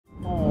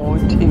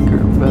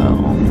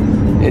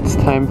Tinkerbell. It's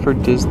time for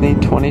Disney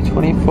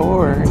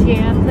 2024.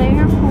 TM the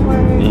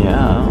airport.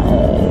 Yeah.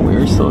 Oh,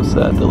 we're so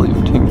sad to leave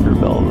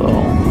Tinkerbell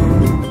though.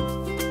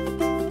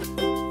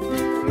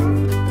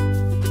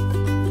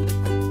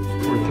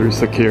 We're through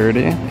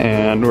security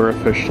and we're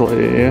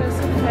officially...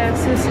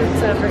 Taxes,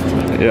 it's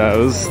everything. Yeah, it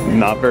was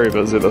not very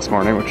busy this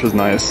morning, which is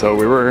nice. So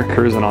we were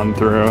cruising on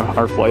through.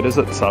 Our flight is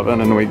at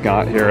 7 and we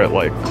got here at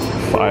like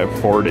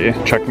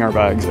 5:40. Checking our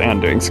bags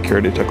and doing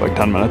security took like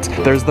 10 minutes.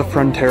 There's the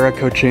Frontera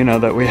Cochina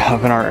that we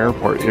have in our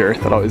airport here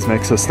that always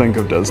makes us think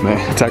of Disney.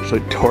 It's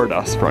actually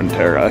Tordas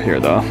Frontera here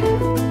though.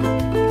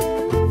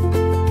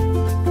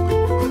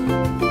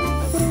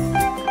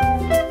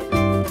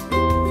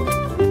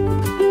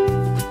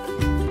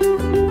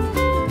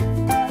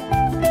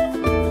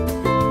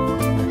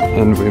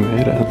 And we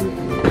made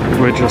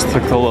it. We just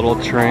took the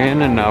little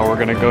train and now we're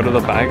gonna go to the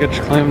baggage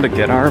claim to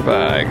get our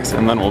bags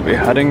and then we'll be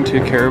heading to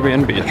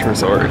Caribbean Beach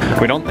Resort.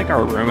 We don't think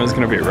our room is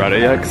gonna be ready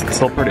yet because it's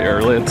still pretty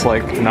early. It's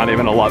like not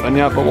even 11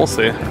 yet, but we'll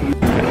see.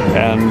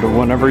 And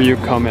whenever you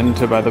come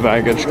into by the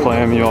baggage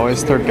claim, you always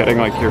start getting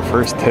like your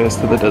first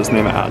taste of the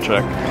Disney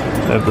magic.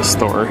 They have the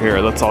store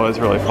here. That's always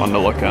really fun to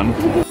look in.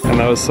 And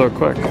that was so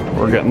quick.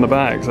 We're getting the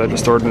bags. I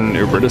just ordered an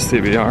Uber to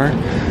CBR.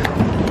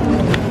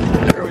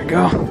 There we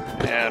go.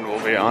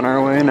 On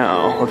our way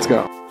now. Let's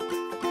go.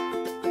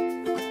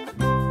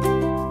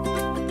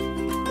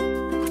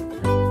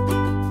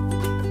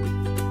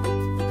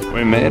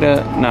 We made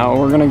it. Now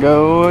we're gonna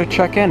go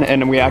check in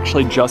and we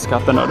actually just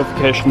got the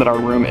notification that our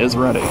room is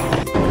ready.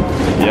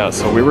 Yeah,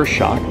 so we were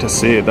shocked to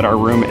see that our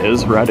room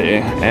is ready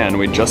and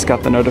we just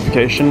got the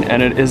notification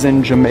and it is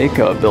in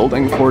Jamaica,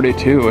 building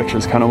 42, which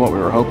is kind of what we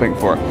were hoping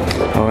for.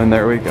 Oh, and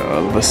there we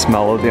go, the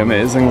smell of the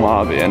amazing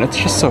lobby, and it's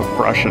just so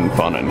fresh and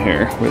fun in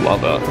here. We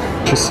love it.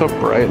 It's just so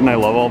bright and I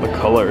love all the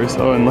colors.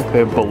 Oh, and look, they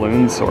have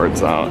balloon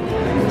swords out.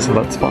 So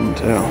that's fun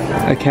too.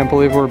 I can't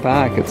believe we're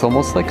back. It's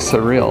almost like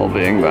surreal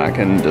being back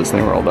in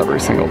Disney World every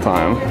single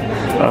time.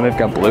 They've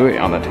got Bluey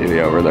on the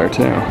TV over there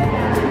too.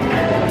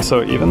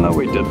 So even though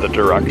we did the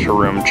direct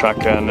room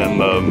check-in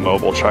and the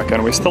mobile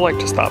check-in, we still like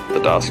to stop at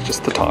the desk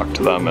just to talk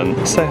to them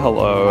and say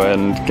hello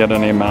and get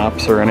any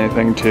maps or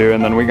anything too.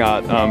 And then we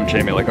got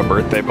Jamie like a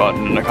birthday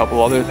button and a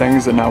couple other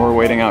things, and now we're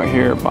waiting out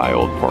here by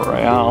Old Port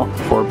Royale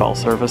for bell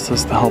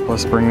services to help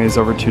us bring these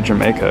over to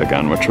Jamaica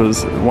again, which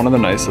was one of the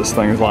nicest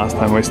things last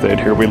time we stayed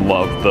here. We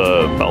loved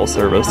the bell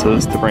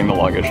services to bring the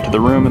luggage to the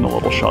room and the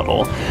little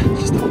shuttle.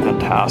 It's just a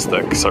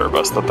fantastic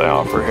service that they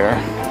offer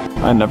here.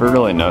 I never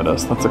really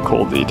noticed. That's a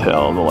cool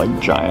detail, the like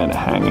giant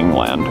hanging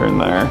lantern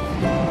there,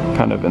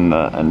 kind of in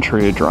the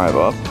entry drive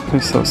up.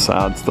 It's so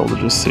sad still to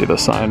just see the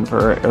sign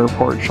for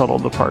airport shuttle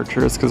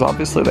departures, because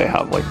obviously they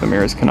have like the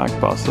Mears Connect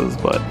buses,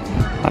 but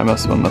I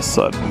miss when this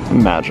said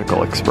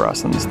Magical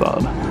Express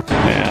instead.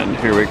 And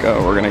here we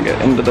go, we're gonna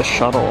get into the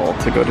shuttle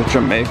to go to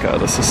Jamaica.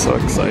 This is so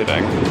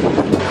exciting.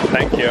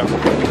 Thank you.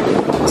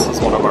 This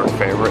is one of our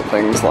favorite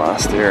things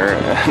last year,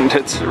 and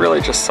it's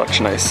really just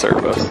such nice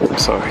service.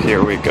 So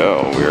here we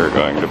go. We are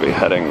going to be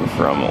heading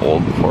from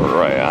Old Port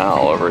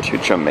Royale over to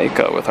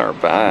Jamaica with our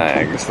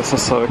bags. This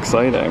is so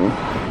exciting.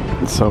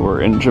 So we're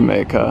in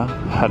Jamaica,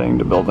 heading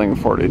to building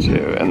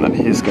 42, and then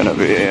he's gonna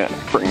be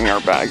bringing our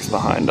bags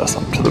behind us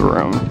up to the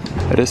room.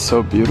 It is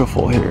so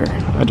beautiful here.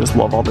 I just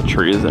love all the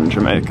trees in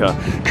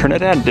Jamaica.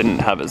 Trinidad didn't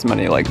have as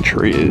many like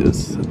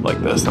trees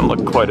like this and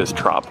look quite as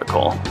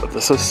tropical, but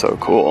this is so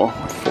cool.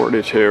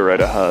 42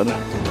 right ahead.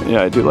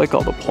 Yeah, I do like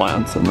all the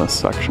plants in this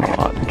section a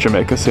lot.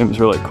 Jamaica seems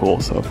really cool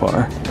so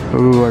far.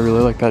 Ooh, I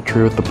really like that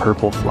tree with the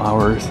purple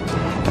flowers.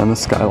 And the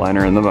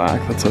Skyliner in the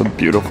back. That's a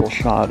beautiful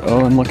shot.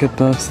 Oh, and look at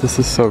this. This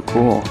is so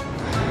cool.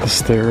 The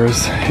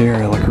stairs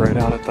here look right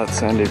out at that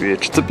sandy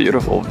beach. It's a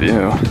beautiful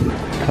view.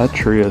 That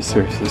tree is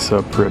seriously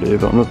so pretty,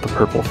 the one with the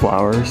purple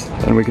flowers.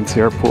 And we can see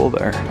our pool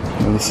there.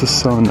 And this is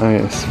so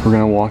nice. We're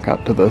gonna walk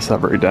out to this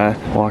every day.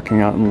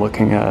 Walking out and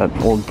looking at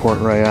Old Port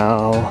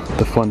Royale,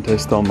 the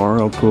Fuentes del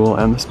Morro pool,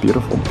 and this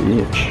beautiful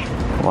beach.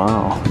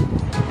 Wow.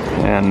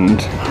 And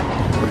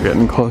we're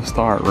getting close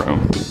to our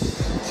room.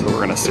 So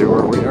we're gonna see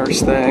where we are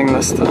staying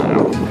this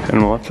time.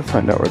 And we'll have to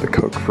find out where the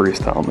Coke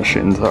freestyle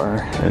machines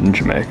are in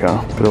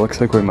Jamaica. But it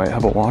looks like we might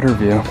have a water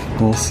view.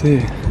 We'll see.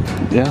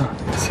 Yeah,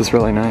 this is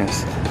really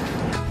nice.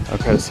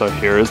 Okay, so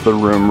here is the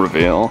room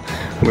reveal.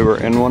 We were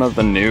in one of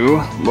the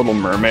new Little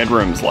Mermaid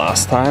rooms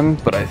last time,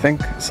 but I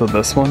think, so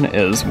this one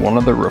is one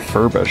of the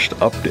refurbished,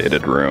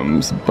 updated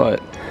rooms,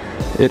 but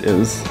it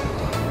is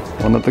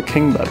one of the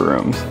king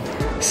bedrooms.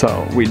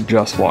 So we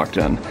just walked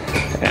in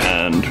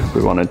and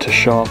we wanted to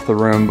show off the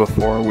room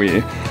before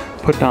we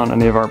put down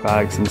any of our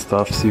bags and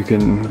stuff so you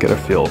can get a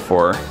feel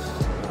for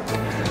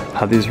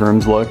how these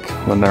rooms look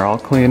when they're all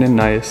clean and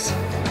nice.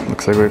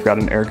 Looks like we've got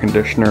an air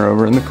conditioner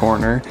over in the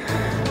corner,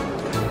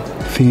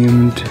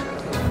 themed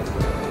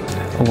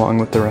along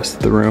with the rest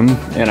of the room.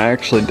 And I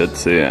actually did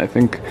see, I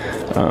think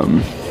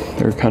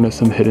there are kind of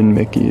some hidden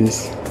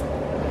Mickeys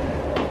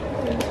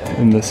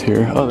in this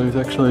here. Oh, there's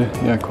actually,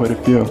 yeah, quite a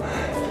few.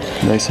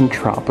 Nice and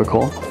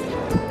tropical.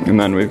 And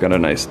then we've got a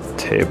nice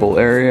table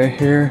area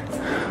here.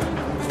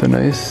 The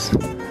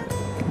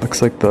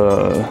Looks like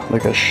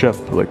a ship,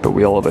 like the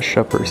wheel of a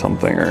ship or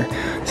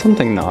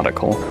something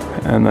nautical.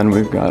 And then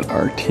we've got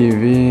our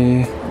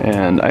TV,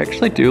 and I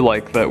actually do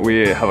like that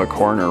we have a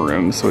corner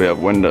room, so we have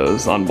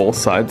windows on both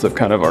sides of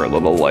kind of our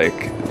little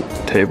like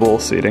table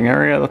seating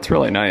area. That's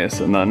really nice.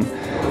 And then,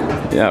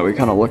 yeah, we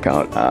kind of look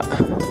out at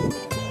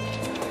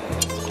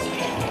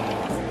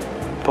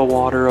the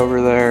water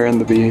over there and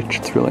the beach.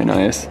 It's really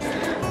nice.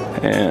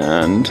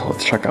 And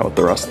let's check out what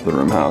the rest of the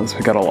room has.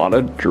 We got a lot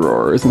of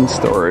drawers and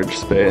storage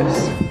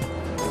space.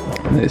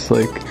 Nice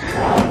like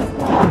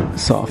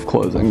soft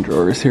closing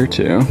drawers here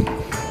too.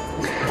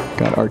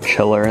 Got our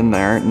chiller in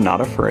there, not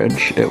a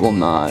fridge. It will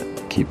not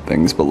keep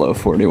things below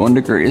 41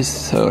 degrees,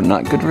 so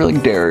not good for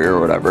like dairy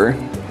or whatever,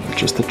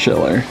 just a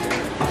chiller.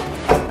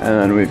 And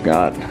then we've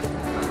got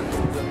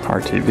our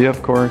TV,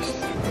 of course.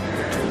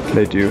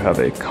 They do have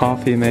a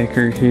coffee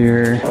maker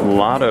here. A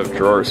lot of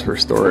drawers for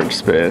storage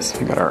space.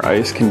 We got our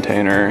ice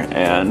container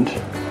and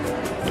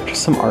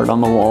just some art on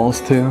the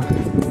walls too.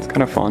 It's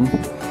kind of fun.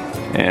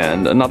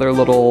 And another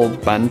little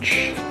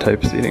bench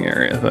type seating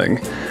area thing.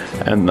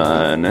 And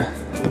then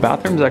the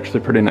bathroom's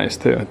actually pretty nice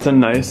too. It's a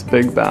nice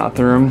big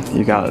bathroom.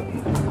 You got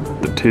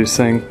the 2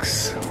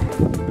 sinks.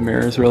 The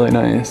mirror's really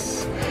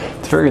nice.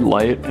 It's very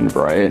light and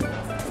bright.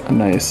 A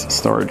nice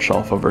storage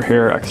shelf over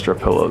here, extra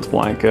pillows,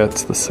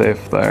 blankets, the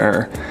safe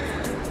there,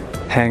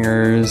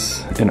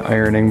 hangers, an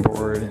ironing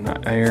board, and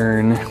an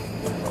iron,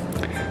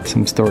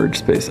 some storage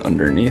space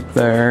underneath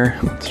there.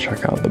 Let's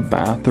check out the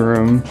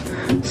bathroom.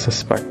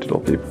 Suspect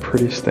it'll be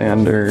pretty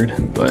standard,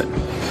 but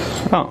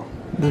oh,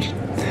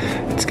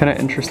 it's kind of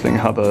interesting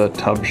how the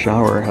tub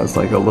shower has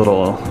like a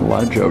little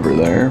ledge over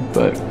there,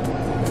 but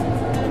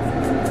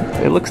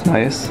it looks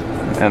nice.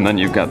 And then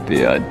you've got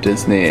the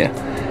Disney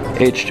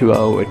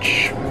H2O,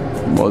 which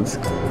was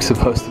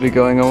supposed to be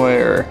going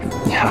away, or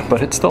yeah,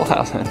 but it still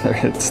hasn't.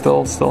 It's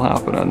still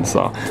happening.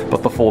 So,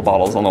 but the full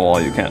bottles on the wall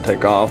you can't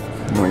take off.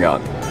 And we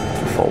got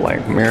a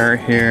full-length mirror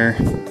here,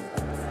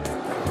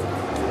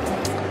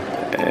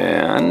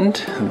 and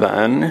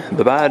then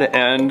the bed.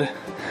 And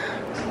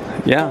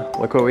yeah,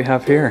 look what we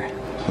have here.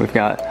 We've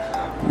got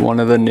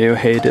one of the new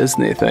Hey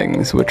Disney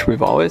things, which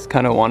we've always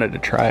kind of wanted to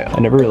try. I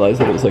never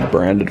realized that it was like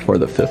branded for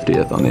the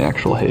 50th on the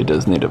actual Hey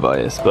Disney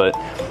device, but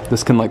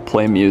this can like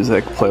play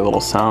music, play little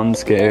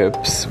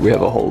soundscapes. We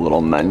have a whole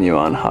little menu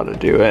on how to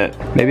do it.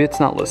 Maybe it's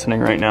not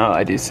listening right now.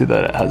 I do see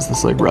that it has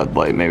this like red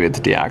light. Maybe it's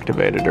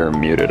deactivated or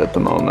muted at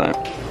the moment.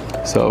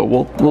 So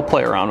we'll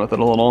play around with it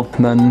a little.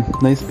 And then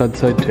nice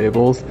bedside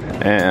tables.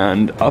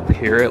 And up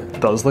here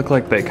it does look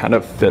like they kind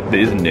of fit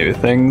these new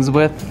things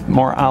with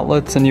more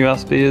outlets and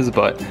USBs,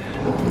 but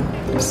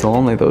still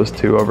only those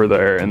 2 over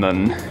there. And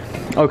then,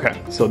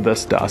 okay, so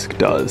this desk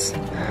does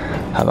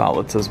have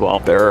outlets as well.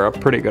 There are a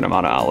pretty good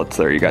amount of outlets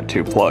there. You got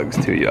 2 plugs,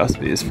 2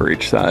 USBs for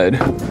each side.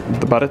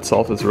 The bed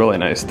itself is really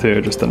nice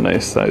too. Just a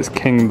nice size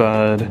king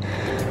bed.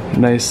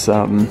 Nice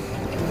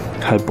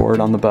headboard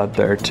on the bed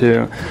there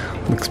too.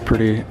 Looks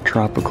pretty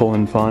tropical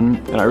and fun.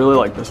 And I really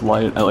like this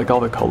light. I like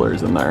all the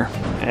colors in there.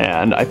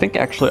 And I think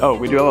actually, oh,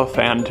 we do have a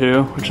fan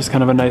too, which is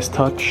kind of a nice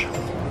touch.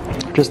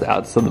 Just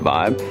adds to the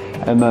vibe.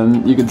 And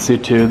then you can see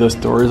too, this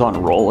door is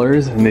on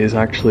rollers, and these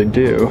actually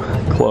do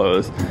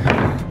close.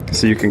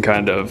 So you can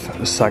kind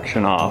of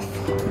section off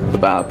the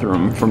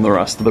bathroom from the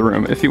rest of the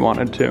room if you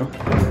wanted to,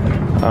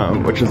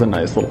 which is a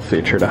nice little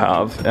feature to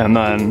have. And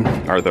then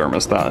our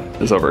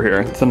thermostat is over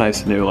here. It's a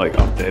nice new like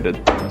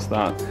updated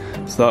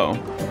thermostat. So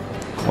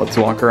let's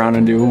walk around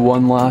and do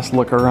one last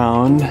look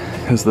around,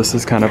 because this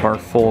is kind of our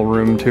full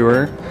room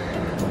tour.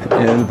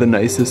 And the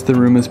nicest the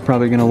room is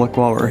probably gonna look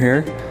while we're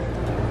here.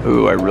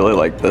 Ooh, I really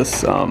like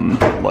this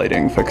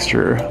lighting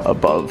fixture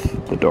above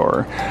the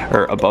door,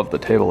 or above the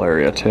table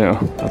area too.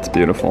 That's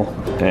beautiful.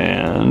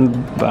 And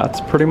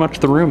that's pretty much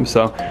the room.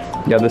 So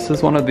yeah, this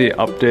is one of the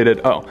updated,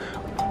 oh,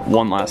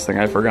 one last thing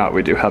I forgot,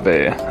 we do have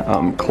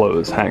a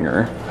clothes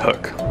hanger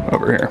hook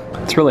over here.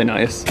 It's really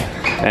nice.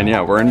 And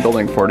yeah, we're in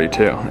building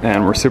 42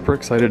 and we're super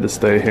excited to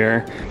stay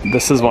here.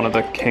 This is one of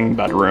the king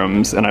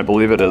bedrooms, and I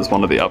believe it is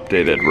one of the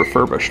updated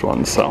refurbished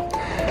ones, so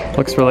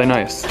looks really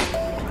nice.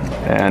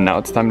 And now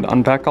it's time to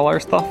unpack all our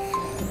stuff.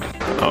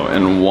 Oh,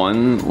 and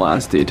one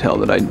last detail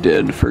that I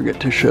did forget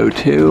to show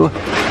too.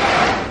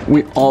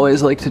 We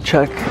always like to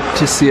check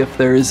to see if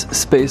there's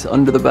space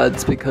under the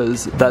beds,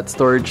 because that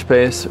storage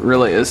space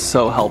really is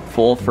so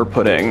helpful for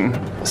putting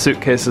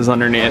suitcases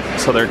underneath,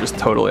 so they're just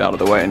totally out of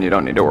the way and you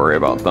don't need to worry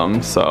about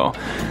them. So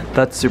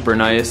that's super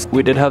nice.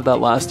 We did have that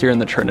last year in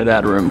the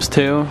Trinidad rooms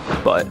too,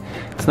 but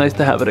it's nice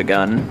to have it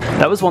again.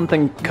 That was one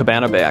thing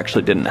Cabana Bay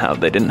actually didn't have.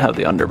 They didn't have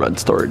the underbed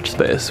storage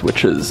space,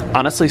 which is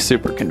honestly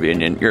super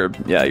convenient.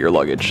 Your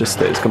luggage just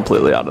stays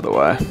completely out of the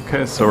way.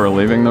 Okay, so we're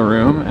leaving the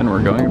room and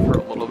we're going for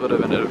a little bit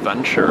of an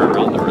adventure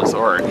around the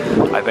resort.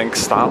 I think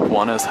stop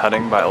one is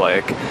heading by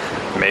like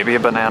maybe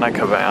Banana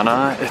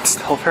Cabana. It's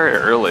still very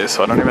early,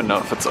 so I don't even know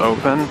if it's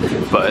open,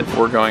 but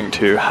we're going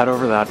to head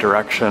over that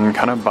direction,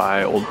 kind of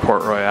by Old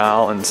Port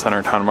Royale and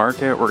Centertown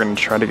Market. We're going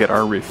to try to get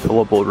our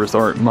refillable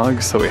resort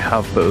mugs, so we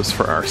have those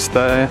for our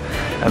stay.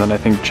 And then I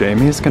think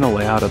Jamie's going to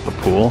lay out at the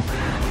pool,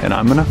 and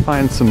I'm gonna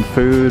find some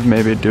food,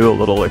 maybe do a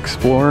little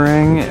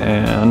exploring,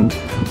 and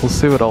we'll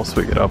see what else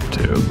we get up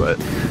to, but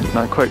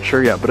not quite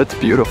sure yet, but it's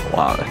beautiful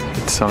out.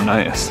 It's so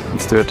nice.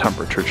 Let's do a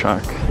temperature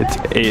check. It's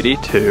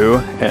 82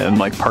 and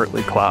like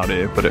partly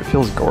cloudy, but it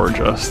feels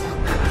gorgeous.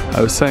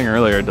 I was saying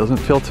earlier, it doesn't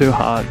feel too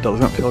hot,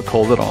 doesn't feel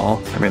cold at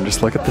all. I mean,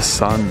 just look at the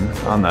sun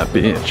on that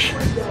beach.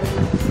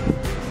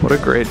 What a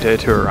great day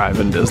to arrive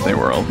in Disney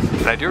World.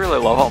 And I do really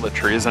love all the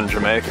trees in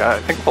Jamaica. I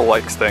think we'll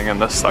like staying in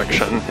this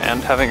section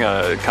and having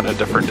a kind of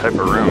different type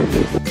of room.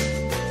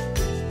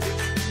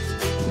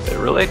 It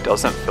really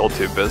doesn't feel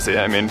too busy.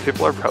 I mean,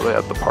 people are probably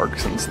at the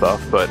parks and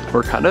stuff, but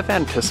we're kind of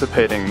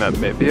anticipating that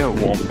maybe it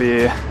won't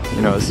be,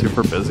 you know, a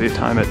super busy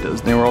time at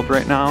Disney World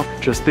right now,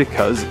 just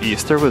because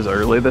Easter was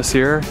early this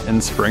year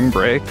and spring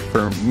break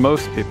for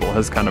most people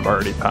has kind of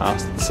already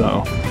passed,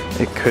 so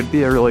it could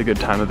be a really good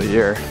time of the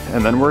year.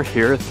 And then we're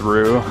here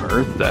through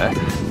Earth Day,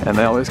 and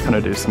they always kind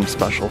of do some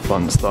special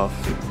fun stuff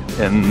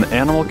in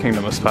Animal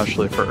Kingdom,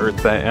 especially for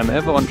Earth Day, and they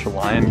have a bunch of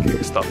Lion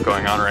King stuff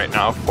going on right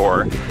now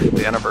for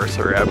the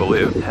anniversary, I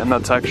believe. And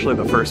that's actually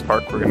the first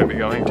park we're going to be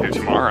going to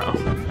tomorrow.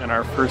 And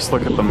our first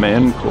look at the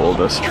main pool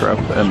this trip,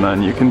 and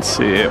then you can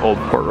see Old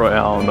Port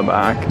Royale in the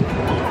back.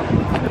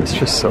 It's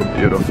just so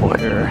beautiful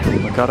here.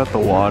 Look out at the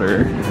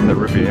water and the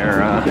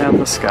Riviera and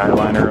the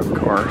Skyliner, of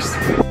course.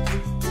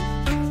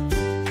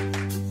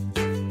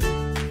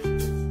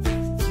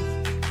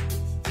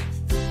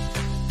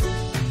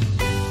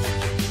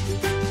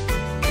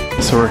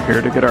 So we're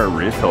here to get our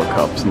refill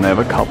cups, and they have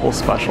a couple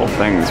special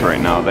things right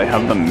now. They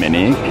have the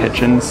mini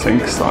kitchen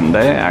sink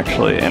sundae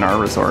actually in our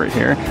resort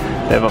here.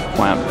 They have a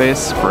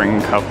plant-based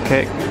spring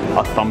cupcake,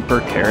 a thumper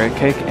carrot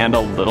cake, and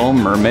a Little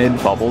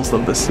Mermaid Bubbles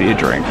of the Sea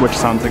drink, which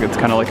sounds like it's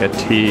kind of like a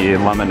tea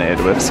lemonade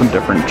with some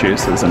different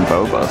juices and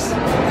bobas.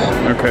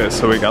 Okay,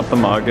 so we got the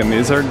mug, and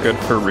these are good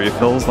for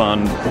refills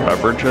on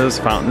beverages,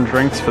 fountain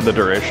drinks for the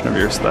duration of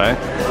your stay.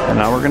 And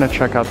now we're gonna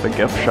check out the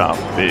gift shop,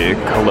 the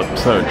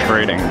Calypso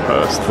Trading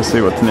Post, to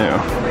see what's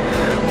new.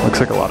 Looks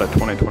like a lot of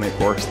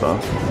 2024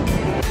 stuff.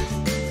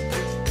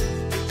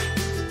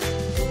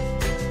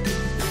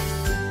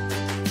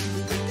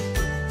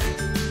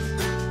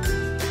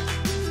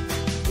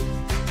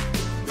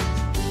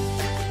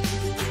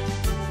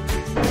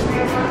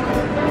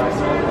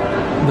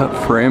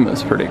 That frame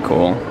is pretty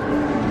cool.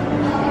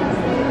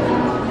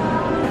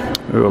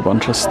 Ooh, a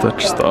bunch of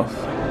Stitch stuff.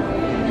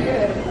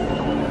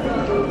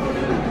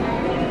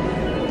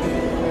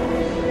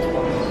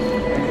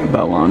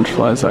 That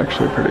loungefly is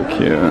actually pretty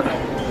cute.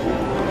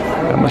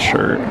 And the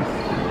shirt.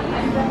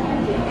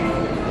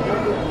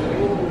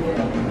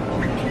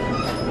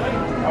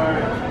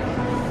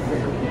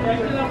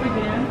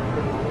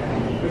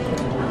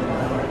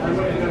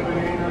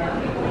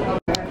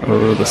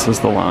 Oh, this is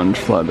the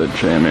loungefly that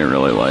Jamie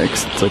really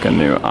likes. It's like a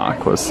new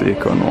aqua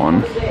sequin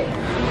one.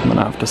 I'm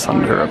gonna have to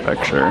send her a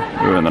picture.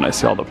 Ooh, and then I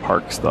see all the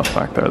park stuff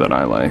back there that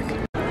I like.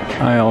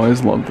 I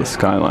always love the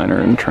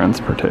Skyliner and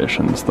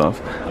transportation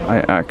stuff. I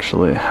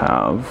actually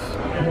have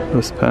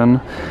this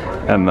pin,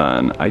 and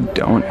then I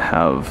don't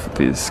have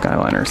these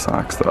Skyliner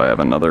socks, though I have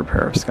another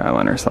pair of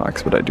Skyliner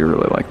socks, but I do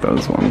really like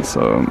those ones,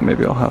 so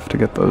maybe I'll have to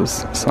get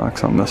those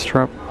socks on this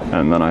trip.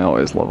 And then I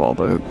always love all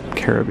the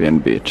Caribbean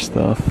beach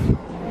stuff,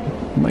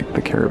 like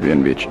the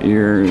Caribbean beach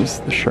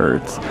ears, the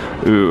shirts.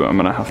 Ooh, I'm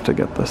gonna have to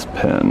get this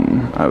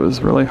pin. I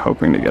was really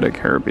hoping to get a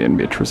Caribbean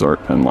beach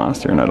resort pin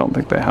last year, and I don't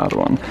think they had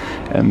one.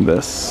 And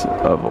this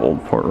of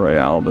Old Port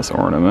Royale, this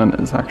ornament,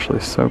 is actually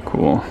so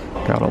cool.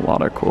 Got a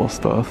lot of cool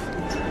stuff.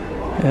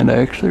 And I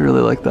actually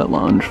really like that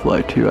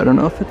loungefly too. I don't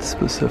know if it's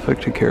specific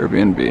to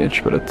Caribbean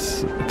beach, but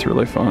it's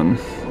really fun.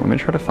 Let me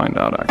try to find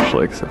out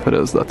actually, because if it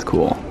is, that's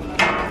cool.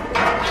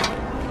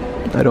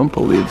 I don't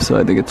believe so.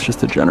 I think it's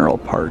just a general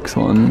parks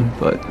one,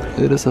 but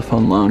it is a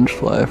fun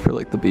loungefly for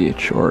like the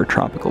beach or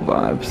tropical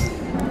vibes.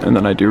 And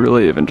then I do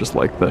really even just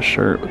like this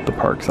shirt with the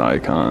parks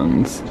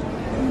icons.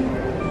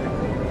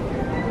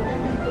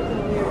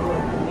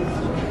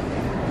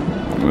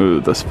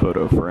 Ooh, this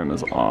photo frame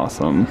is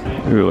awesome.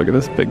 Ooh, look at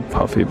this big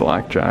puffy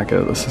black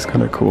jacket. This is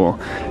kind of cool.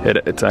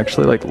 It's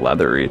actually like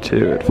leathery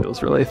too. It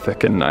feels really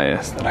thick and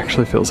nice. It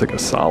actually feels like a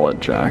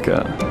solid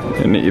jacket.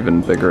 An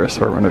even bigger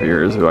assortment of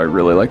ears. Ooh, I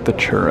really like the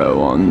churro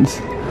ones.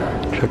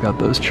 Check out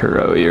those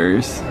churro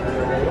ears.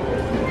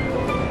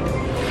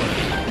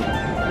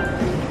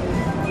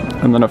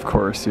 And then of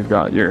course you've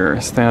got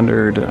your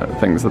standard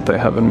things that they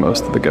have in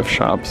most of the gift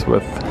shops,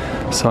 with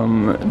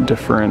some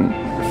different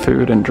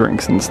food and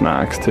drinks and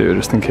snacks too,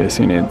 just in case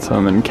you need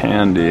some, and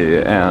candy,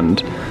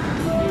 and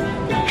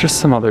just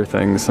some other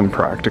things, some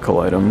practical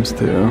items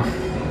too.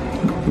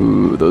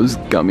 Ooh, those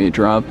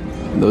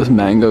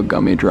mango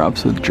gummy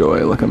drops with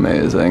joy look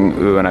amazing.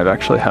 Ooh, and I've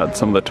actually had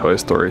some of the Toy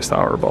Story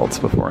sour balls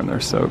before, and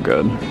they're so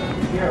good.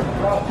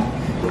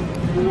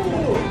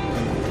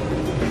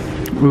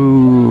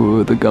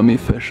 Ooh, the gummy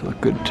fish look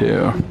good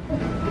too.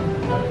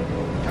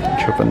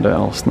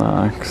 Chippendale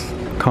snacks.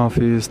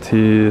 Coffees,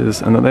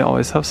 teas, and then they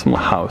always have some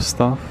house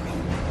stuff.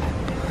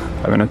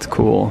 I mean, it's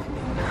cool.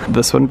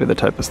 this wouldn't be the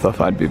type of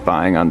stuff I'd be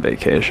buying on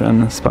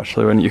vacation,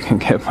 especially when you can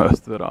get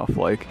most of it off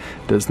like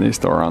Disney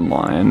Store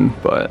online,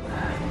 but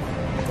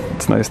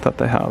it's nice that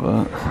they have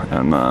it.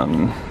 And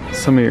then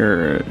some of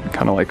your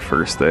kind of like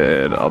first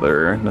aid,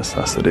 other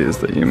necessities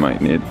that you might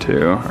need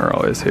to are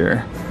always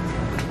here.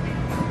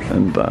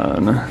 And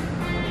then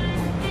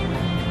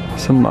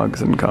some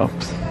mugs and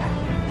cups.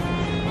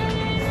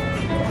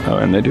 Oh,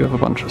 and they do have a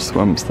bunch of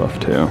swim stuff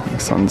too, like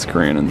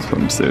sunscreen and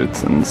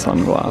swimsuits and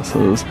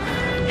sunglasses,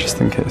 just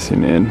in case you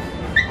need.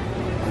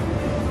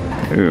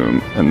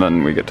 Ooh, and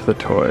then we get to the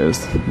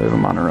toys. They have a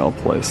monorail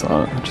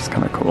playset, which is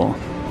kind of cool.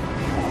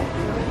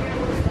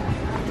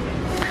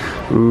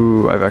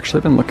 Ooh, I've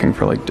actually been looking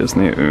for like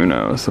Disney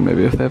Uno, so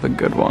maybe if they have a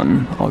good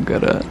one, I'll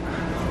get it.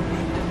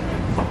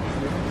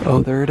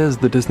 Oh, there it is,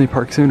 the Disney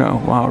Parks Uno.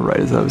 Wow, right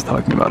as I was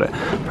talking about it.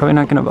 Probably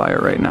not gonna buy it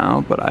right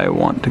now, but I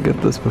want to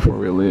get this before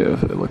we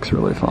leave. It looks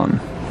really fun.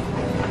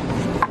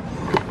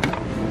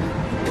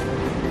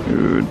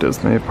 Ooh,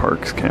 Disney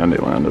Parks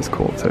Candyland is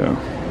cool too.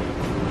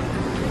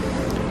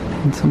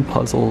 And some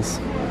puzzles.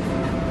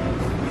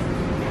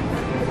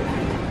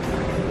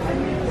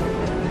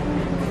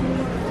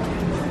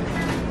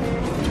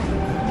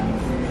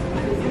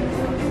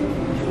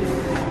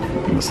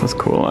 This is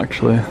cool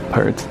actually.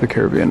 Pirates of the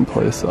Caribbean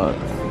playset.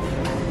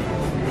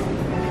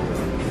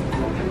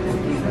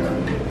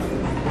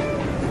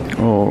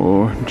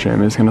 Oh,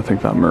 Jamie's gonna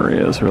think that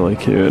Maria is really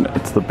cute.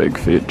 It's the big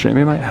feet.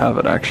 Jamie might have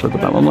it actually,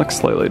 but that one looks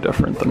slightly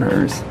different than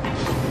hers.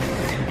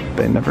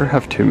 They never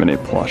have too many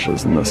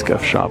plushes in this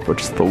gift shop,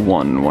 which is the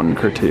one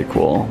critique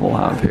we'll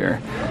have here.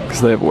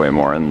 Because they have way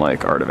more in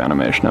like Art of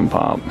Animation and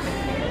Pop.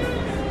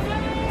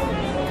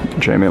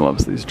 Jamie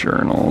loves these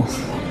journals.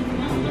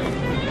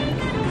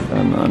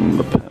 And then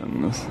the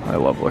pins. I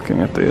love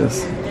looking at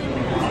these.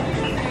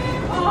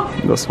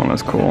 This one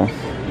is cool.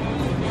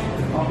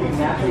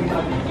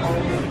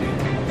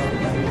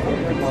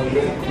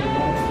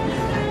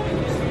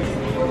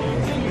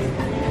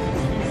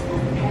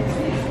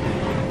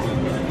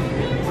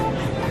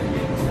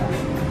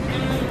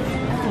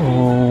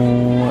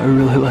 Oh, I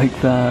really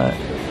like that.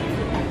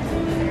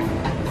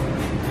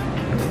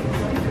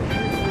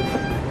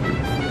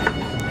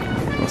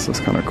 This is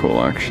kind of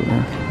cool actually.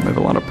 They have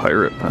a lot of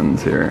pirate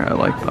pens here. I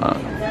like that.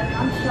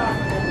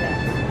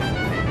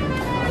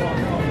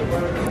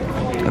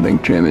 I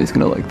think Jamie's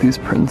gonna like these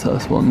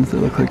princess ones. They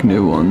look like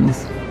new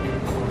ones.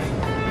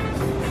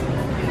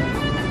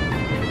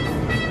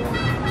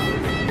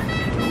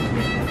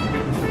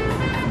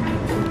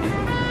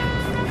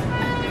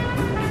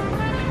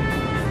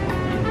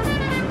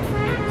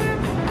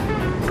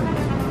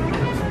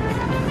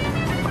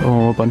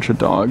 Oh, a bunch of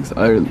dogs.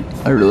 I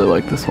really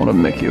like this one of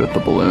Mickey with the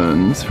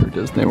balloons for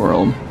Disney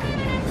World.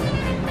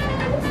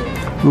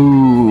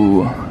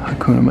 Ooh,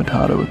 Hakuna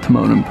Matata with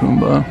Timon and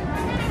Pumbaa.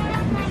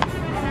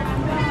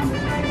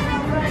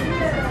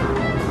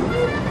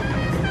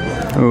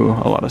 Ooh,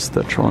 a lot of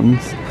Stitch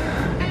ones.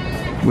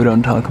 We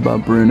don't talk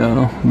about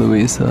Bruno,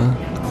 Louisa,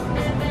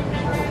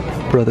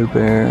 Brother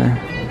Bear.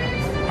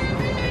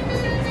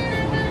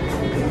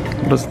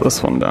 What is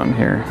this one down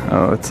here?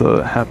 Oh, it's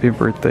a happy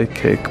birthday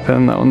cake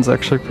pin. That one's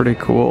actually pretty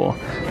cool.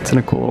 It's in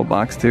a cool little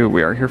box too.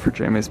 We are here for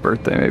Jamie's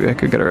birthday. Maybe I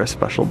could get her a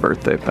special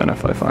birthday pin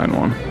if I find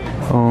one.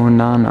 Oh,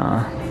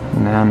 Nana,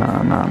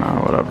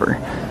 whatever.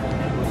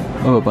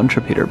 Oh, a bunch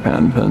of Peter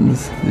Pan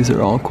pins. These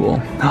are all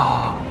cool.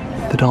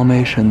 Oh, the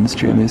Dalmatians.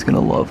 Jamie's gonna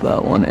love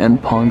that one.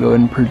 And Pongo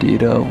and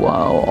Perdita.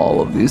 Wow,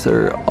 all of these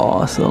are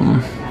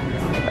awesome.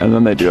 And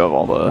then they do have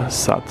all the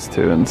sets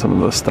too and some of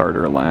the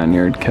starter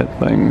lanyard kit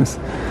things.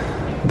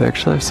 They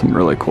actually have some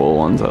really cool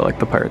ones. I like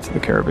the Pirates of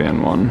the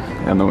Caribbean one,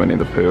 and the Winnie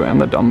the Pooh,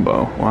 and the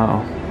Dumbo.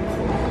 Wow.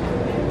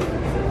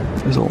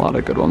 There's a lot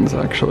of good ones,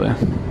 actually.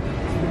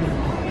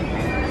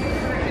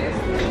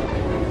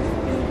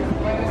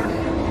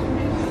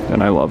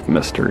 And I love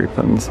mystery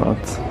pin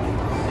sets.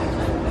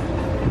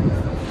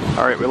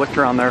 Alright, we looked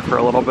around there for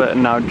a little bit,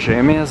 and now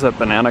Jamie is at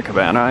Banana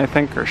Cabana, I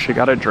think, or she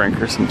got a drink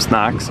or some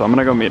snacks, so I'm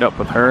gonna go meet up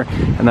with her,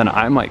 and then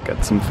I might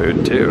get some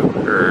food too,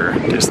 or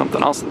do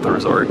something else at the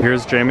resort.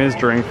 Here's Jamie's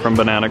drink from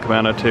Banana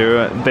Cabana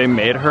too. They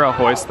made her a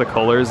Hoist the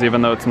Colors,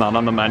 even though it's not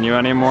on the menu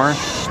anymore.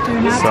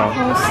 They're not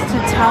supposed to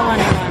tell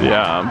anyone.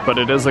 Yeah, but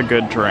it is a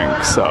good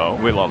drink, so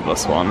we love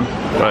this one.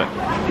 But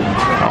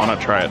I wanna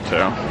try it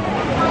too.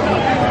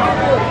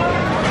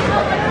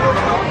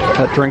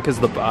 That drink is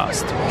the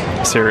best,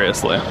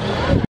 seriously.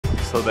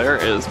 So there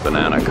is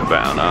Banana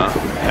Cabana,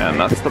 and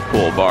that's the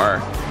pool bar.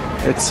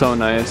 It's so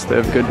nice. They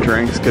have good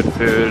drinks, good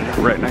food,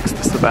 right next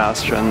to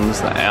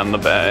Sebastian's and the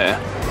bay.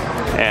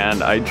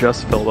 And I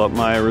just filled up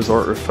my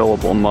resort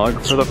refillable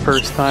mug for the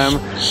first time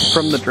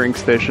from the drink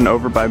station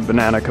over by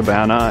Banana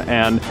Cabana,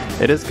 and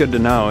it is good to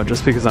know,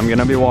 just because I'm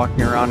gonna be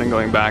walking around and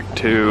going back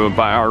to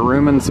by our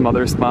room and some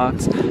other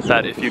spots,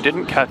 that if you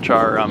didn't catch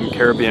our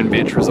Caribbean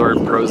Beach Resort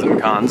pros and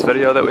cons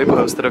video that we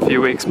posted a few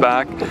weeks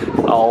back,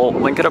 I'll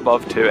link it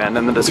above too and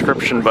in the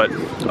description, but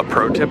a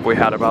pro tip we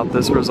had about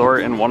this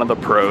resort in one of the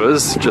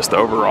pros, just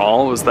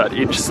overall, was that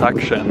each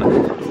section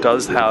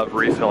does have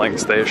refilling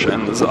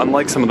stations,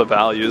 unlike some of the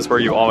values where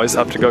you always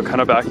have to go kind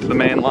of back to the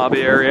main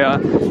lobby area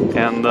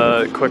and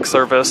the quick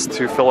service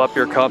to fill up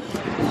your cup.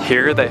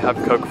 Here they have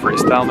Coke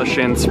Freestyle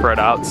machines spread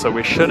out, so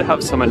we should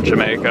have some in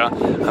Jamaica.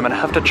 I'm gonna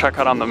have to check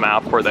out on the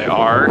map where they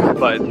are,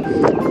 but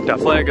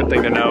definitely a good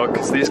thing to know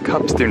because these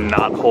cups do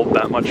not hold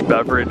that much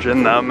beverage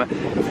in them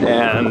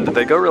and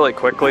they go really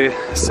quickly,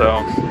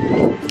 so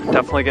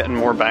definitely getting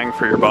more bang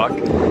for your buck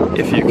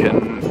if you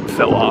can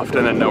fill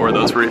often and know where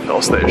those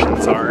refill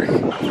stations are.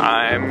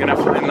 I'm gonna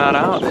find that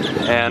out,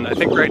 and I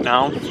think right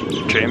now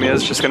Jamie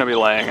is just gonna be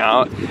laying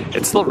out.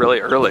 It's still really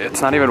early,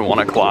 it's not even 1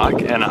 o'clock,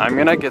 and I'm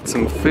gonna get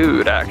some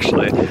food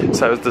actually.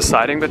 So I was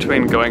deciding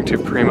between going to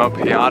Primo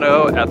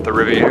Piatto at the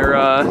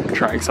Riviera,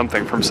 trying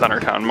something from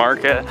Centertown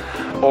Market,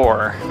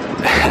 or,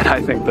 and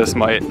I think this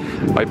might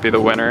be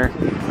the winner,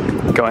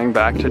 going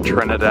back to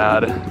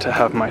Trinidad to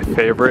have my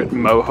favorite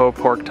Mojo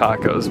Pork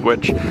tacos,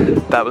 which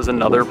that was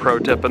another pro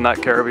tip in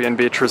that Caribbean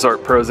Beach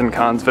Resort pros and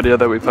cons video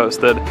that we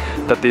posted,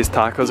 that these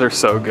tacos are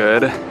so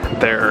good.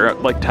 They're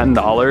like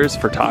 $10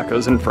 for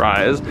tacos and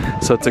fries,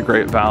 so it's a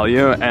great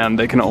value, and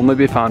they can only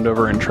be found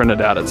over in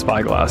Trinidad at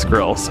Spyglass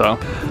Grill. So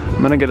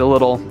I'm gonna get a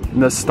little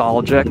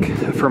nostalgic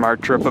from our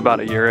trip about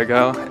a year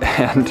ago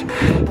and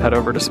head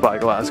over to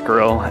Spyglass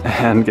Grill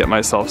and get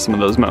myself some of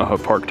those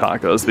Mojo Pork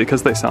tacos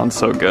because they sound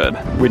so good.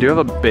 We do have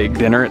a big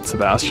dinner at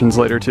Sebastian's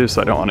later too,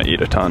 so I don't want to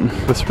eat a ton.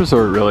 This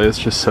resort really is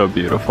just so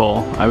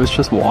beautiful. I was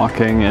just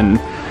walking and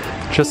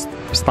just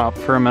stopped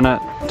for a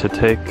minute to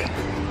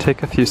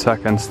take a few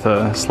seconds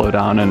to slow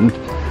down and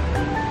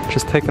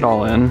just take it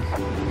all in,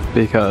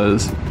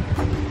 because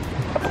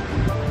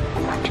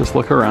just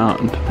look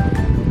around.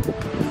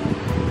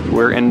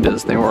 We're in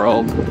Disney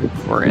World.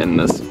 We're in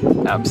this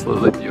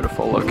absolutely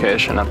beautiful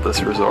location at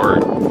this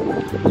resort.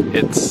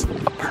 It's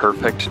a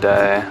perfect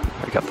day.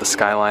 We got the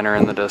Skyliner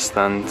in the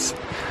distance,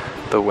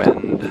 the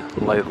wind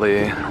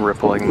lightly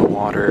rippling the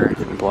water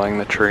and blowing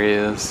the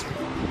trees,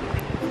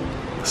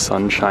 the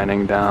sun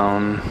shining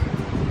down,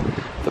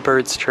 the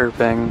birds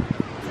chirping,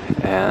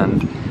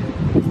 and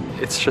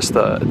it's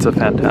a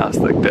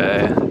fantastic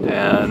day,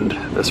 and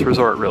this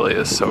resort really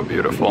is so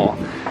beautiful.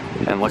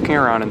 And looking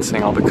around and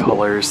seeing all the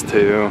colors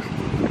too,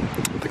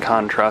 the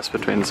contrast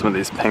between some of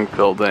these pink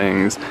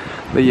buildings,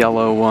 the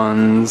yellow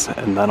ones,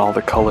 and then all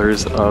the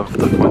colors of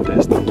the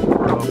Fuentes de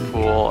Oro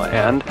pool,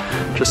 and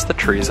just the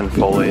trees and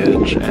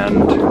foliage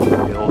and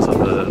the hills of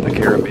the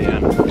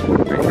Caribbean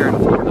right here in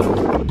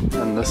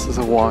Florida. And this is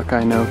a walk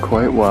I know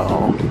quite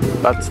well.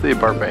 That's the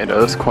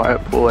Barbados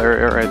quiet pool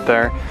area right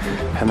there.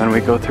 And then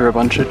we go through a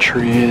bunch of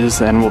trees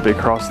and we'll be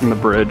crossing the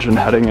bridge and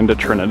heading into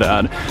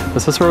Trinidad.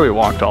 This is where we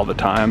walked all the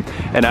time.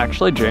 And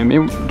actually Jamie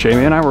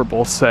and I were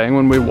both saying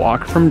when we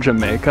walked from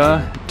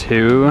Jamaica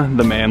to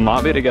the main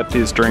lobby to get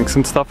these drinks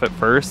and stuff at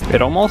first,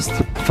 it almost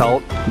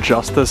felt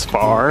just as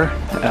far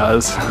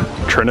as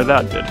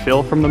Trinidad did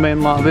feel from the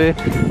main lobby,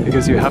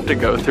 because you have to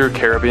go through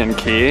Caribbean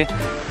Key,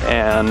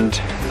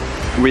 and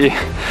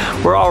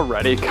we're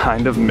already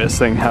kind of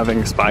missing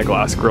having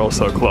Spyglass Grill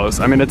so close.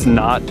 I mean, it's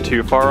not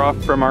too far off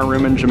from our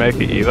room in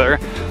Jamaica either,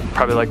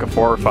 probably like a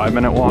 4 or 5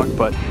 minute walk,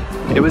 but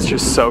it was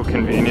just so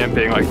convenient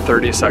being like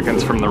 30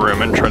 seconds from the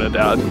room in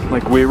Trinidad.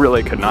 Like, we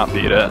really could not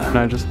beat it. And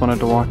I just wanted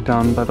to walk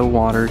down by the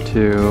water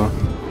too,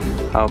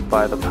 out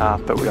by the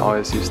path that we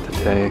always used to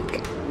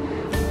take,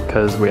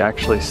 because we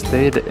actually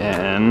stayed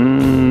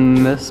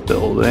in this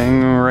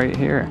building right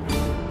here.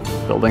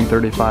 Building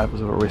 35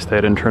 was where we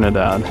stayed in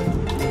Trinidad.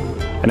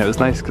 And it was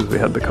nice because we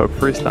had the Coke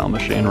Freestyle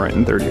machine right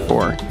in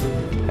 34.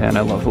 And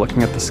I love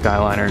looking at the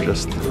Skyliner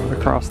just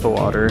across the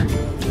water.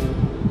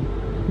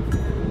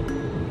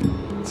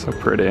 It's so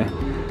pretty.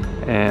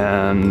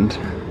 And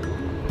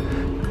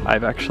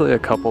I've actually a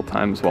couple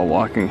times while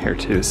walking here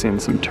too seen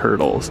some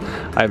turtles.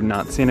 I've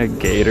not seen a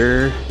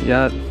gator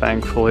yet,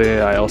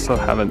 thankfully. I also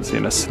haven't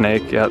seen a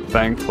snake yet,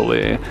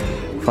 thankfully.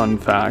 Fun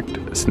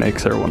fact,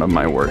 snakes are one of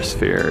my worst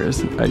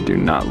fears. I do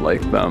not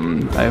like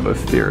them. I have a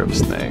fear of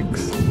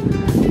snakes.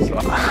 So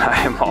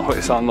I am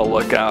always on the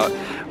lookout,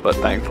 but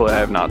thankfully I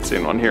have not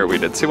seen one here. We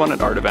did see one at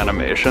Art of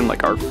Animation,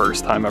 like our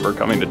first time ever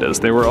coming to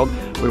Disney World.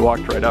 We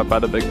walked right out by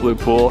the big blue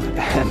pool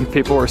and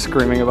people were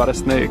screaming about a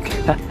snake.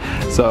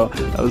 So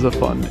that was a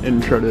fun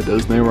intro to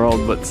Disney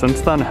World, but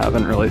since then I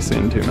haven't really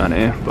seen too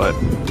many, but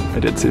I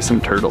did see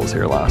some turtles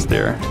here last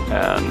year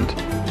and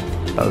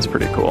that was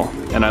pretty cool.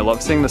 And I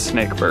love seeing the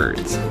snake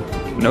birds.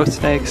 No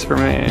snakes for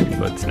me,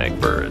 but snake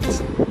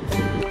birds.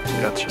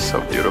 Yeah, it's just so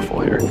beautiful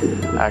here.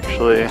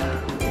 Actually,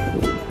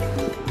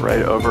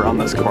 right over on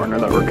this corner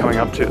that we're coming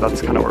up to,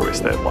 that's kind of where we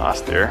stayed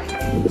last year.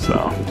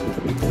 So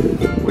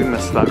we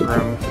missed that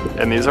room.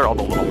 And these are all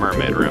the Little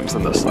Mermaid rooms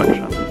in this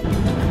section.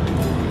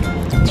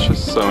 It's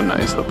just so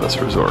nice at this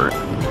resort.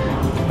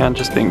 And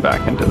just being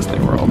back in Disney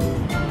World.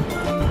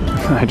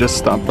 I just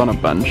stopped on a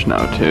bench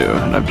now too,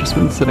 and I've just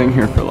been sitting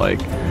here for like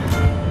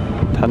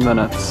 10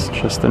 minutes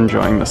just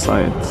enjoying the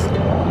sights.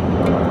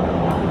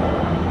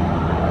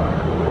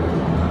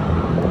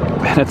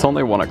 and it's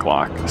only 1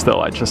 o'clock.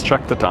 Still, I just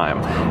checked the time,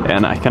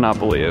 and I cannot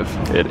believe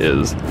it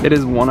is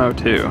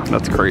 1:02.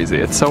 That's crazy.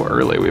 It's so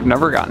early. We've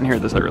never gotten here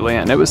this early,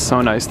 and it was so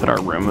nice that our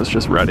room was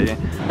just ready.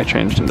 I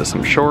changed into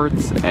some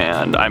shorts,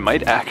 and I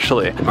might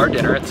actually, our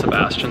dinner at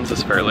Sebastian's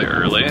is fairly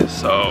early,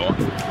 so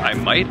I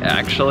might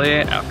actually,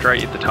 after I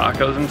eat the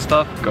tacos and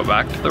stuff, go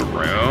back to the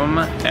room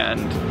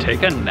and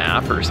take a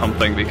nap or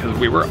something, because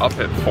we were up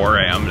at 4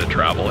 a.m. to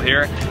travel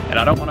here, and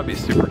I don't want to be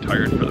super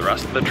tired for the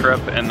rest of the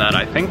trip. And then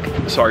I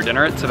think, so our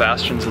dinner at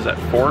Sebastian's is at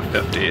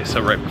 4:50,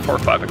 so right before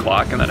 5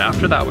 o'clock, and then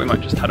after that we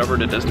might just head over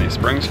to Disney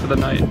Springs for the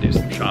night and do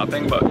some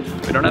shopping, but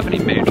we don't have any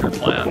major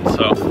plans,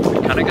 so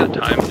we kind of got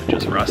time to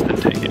just rest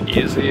and take it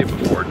easy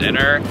before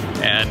dinner.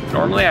 And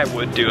normally I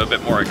would do a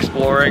bit more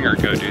exploring or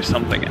go do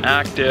something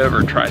active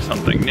or try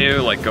something new,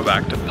 like go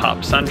back to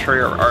Pop Century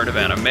or Art of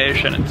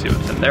Animation and see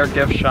what's in their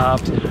gift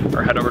shops,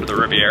 or head over to the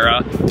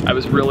Riviera. I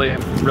was really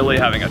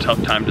having a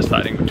tough time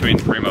deciding between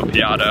Primo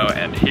Piatto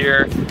and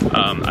here.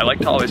 I like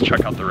to always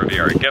check out the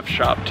Riviera gift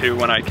shop too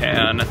when I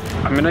can.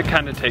 I'm gonna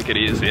kind of take it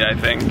easy, I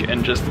think,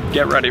 and just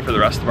get ready for the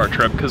rest of our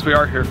trip, because we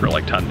are here for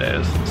like 10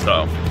 days.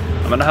 So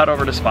I'm gonna head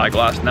over to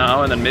Spyglass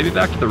now, and then maybe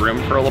back to the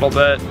room for a little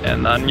bit,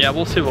 and then yeah,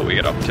 we'll see what we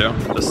get up to.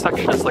 This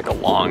section is like a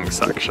long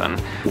section.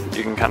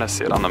 You can kind of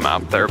see it on the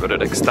map there, but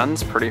it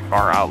extends pretty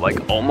far out,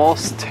 like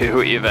almost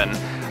to even,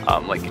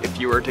 like if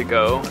you were to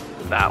go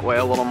that way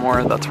a little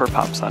more, that's where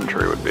Pop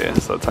Century would be.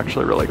 So it's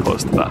actually really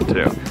close to that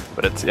too.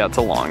 But it's, yeah, it's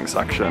a long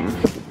section.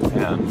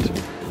 And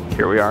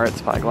here we are at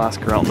Spyglass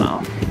Grill now.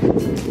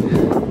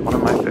 One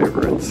of my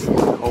favorites.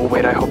 Oh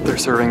wait, I hope they're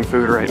serving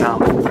food right now.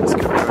 This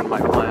could ruin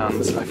my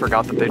plans. I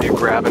forgot that they do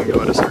grab and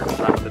go at a certain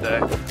time of the day.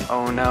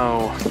 Oh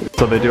no.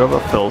 So they do have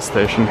a fill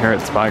station here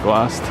at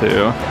Spyglass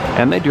too.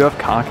 And they do have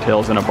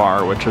cocktails in a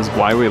bar, which is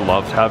why we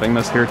loved having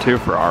this here too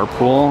for our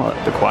pool,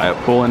 the quiet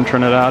pool in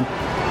Trinidad.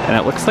 And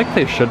it looks like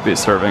they should be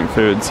serving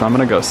food, so I'm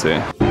gonna go see.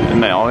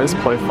 And they always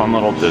play fun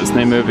little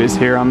Disney movies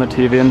here on the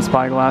TV in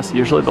Spyglass,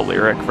 usually the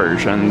lyric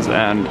versions,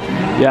 and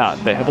yeah,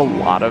 they have a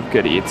lot of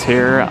good eats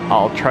here.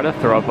 I'll try to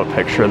throw up a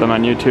picture of the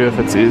menu too if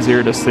it's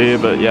easier to see,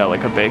 but yeah,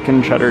 like a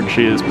bacon cheddar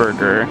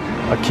cheeseburger,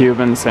 a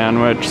Cuban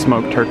sandwich,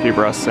 smoked turkey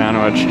breast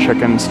sandwich,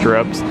 chicken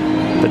strips,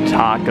 the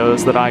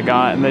tacos that I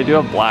got, and they do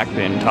have black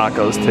bean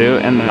tacos too,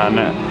 and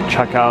then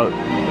check out,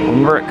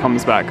 whenever it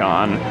comes back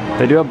on,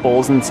 they do have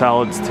bowls and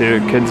salads too,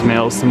 kids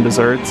meals, some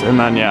desserts, and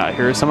then yeah,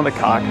 here's some of the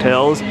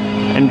cocktails.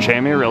 And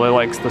Jamie really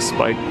likes the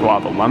spiked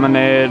guava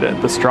lemonade,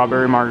 the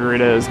strawberry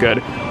margarita is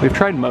good. We've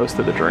tried most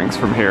of the drinks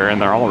from here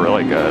and they're all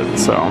really good,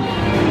 so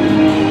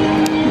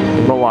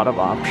there's a lot of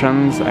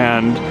options.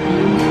 And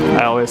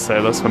I always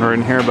say this when we're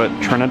in here, but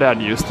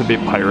Trinidad used to be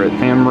pirate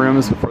themed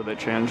rooms before they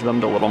changed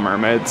them to Little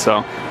Mermaid,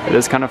 so it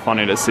is kind of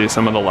funny to see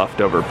some of the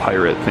leftover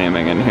pirate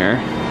theming in here.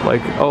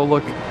 Like, oh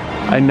look,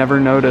 I never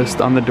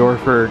noticed on the door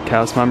for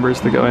cast members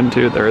to go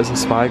into, there is a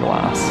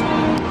Spyglass.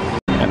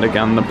 And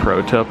again, the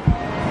pro tip,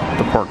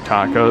 the pork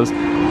tacos.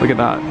 Look at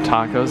that,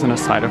 tacos and a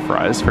side of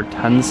fries for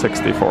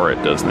 $10.64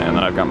 at Disney. And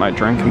then I've got my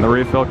drink in the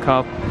refill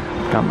cup,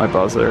 got my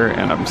buzzer,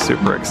 and I'm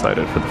super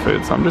excited for the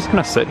food. So I'm just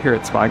gonna sit here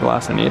at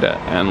Spyglass and eat it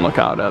and look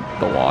out at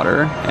the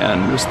water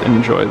and just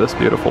enjoy this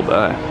beautiful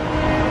day.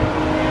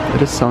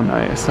 It is so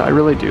nice. I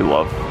really do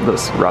love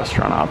this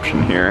restaurant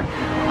option here.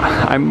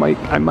 I might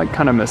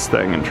kind of miss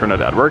staying in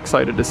Trinidad. We're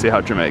excited to see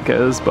how Jamaica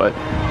is, but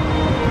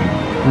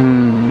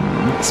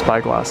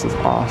Spyglass is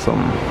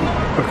awesome.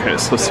 Okay,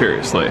 so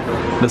seriously,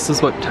 this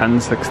is what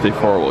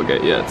 $10.64 will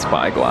get you at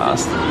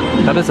Spyglass.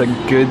 That is a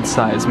good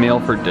size meal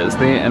for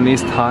Disney, and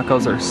these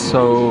tacos are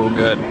so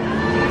good.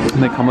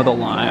 And they come with a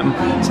lime,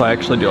 so I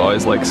actually do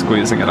always like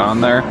squeezing it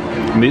on there.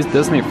 And these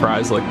Disney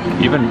fries look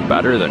even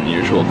better than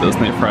usual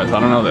Disney fries. I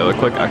don't know, they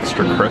look like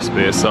extra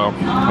crispy, so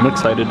I'm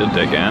excited to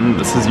dig in.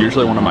 This is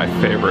usually one of my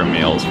favorite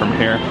meals from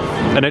here.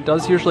 And it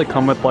does usually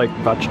come with like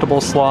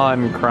vegetable slaw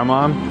and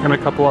crema and a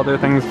couple other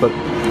things, but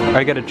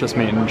I get it just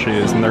meat and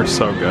cheese, and they're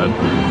so good.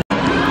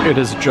 It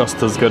is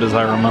just as good as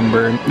I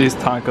remember. These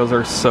tacos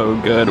are so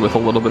good with a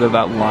little bit of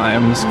that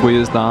lime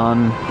squeezed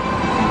on.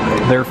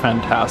 They're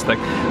fantastic.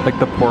 Like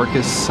the pork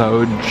is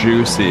so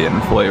juicy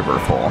and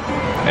flavorful.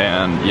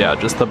 And yeah,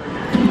 just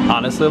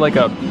honestly like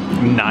a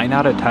 9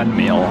 out of 10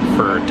 meal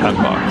for 10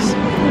 bucks.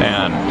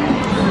 And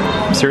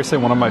seriously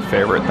one of my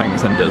favorite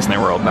things in Disney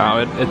World now.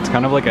 It's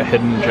kind of like a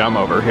hidden gem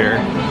over here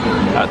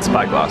at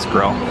Spyglass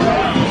Grill.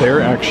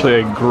 They're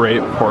actually a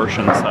great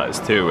portion size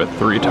too, with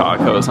 3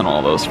 tacos and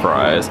all those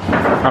fries.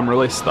 I'm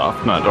really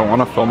stuffed and I don't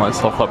want to fill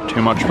myself up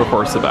too much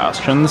before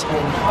Sebastian's,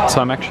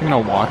 so I'm actually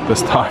going to walk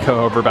this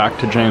taco over back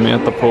to Jamie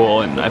at the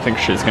pool, and I think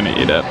she's going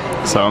to eat it.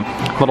 So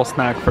a little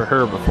snack for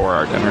her before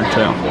our dinner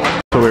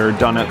too. So we were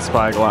done at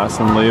Spyglass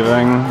and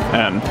leaving,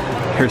 and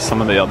Here's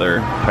some of the other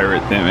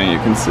pirate theming you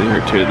can see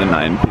here too, the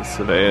 9 pieces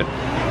of 8.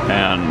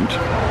 And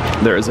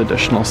there is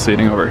additional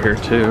seating over here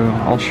too.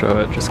 I'll show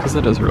it just because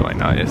it is really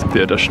nice.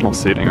 The additional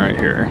seating right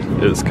here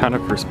is kind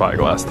of for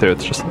Spyglass too.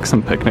 It's just like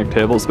some picnic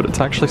tables, but it's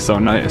actually so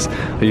nice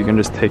that you can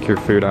just take your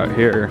food out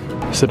here,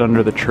 sit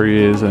under the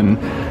trees, and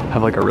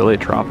have like a really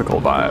tropical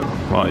vibe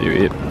while you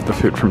eat the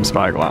food from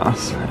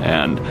Spyglass.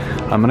 And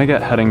I'm gonna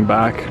get heading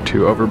back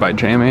to over by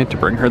Jamie to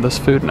bring her this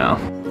food now.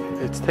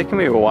 It's taking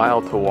me a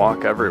while to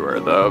walk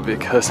everywhere though,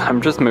 because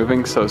I'm just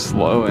moving so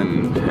slow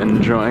and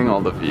enjoying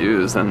all the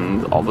views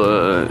and all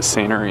the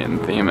scenery and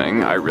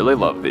theming. I really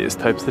love these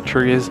types of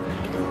trees.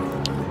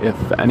 If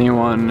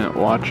anyone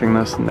watching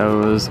this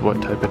knows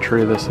what type of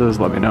tree this is,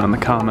 let me know in the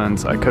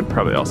comments. I could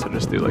probably also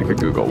just do like a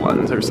Google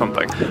Lens or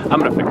something. I'm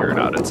gonna figure it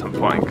out at some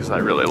point because I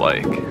really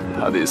like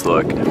how these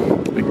look.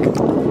 Like,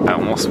 I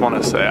almost want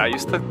to say, I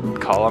used to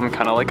call them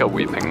kind of like a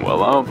weeping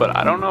willow, but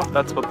I don't know if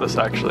that's what this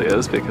actually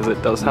is because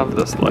it does have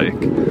this like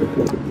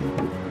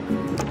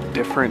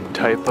different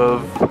type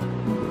of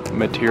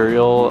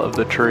material of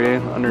the tree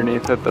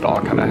underneath it that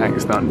all kind of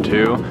hangs down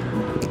too.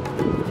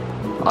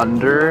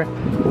 Under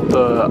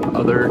the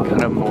other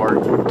kind of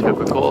more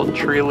typical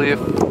tree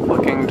leaf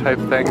looking type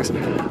things.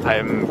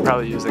 I'm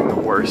probably using the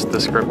worst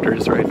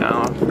descriptors right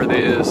now for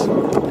these,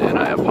 and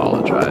I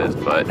apologize,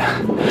 but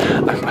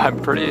I'm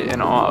pretty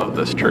in awe of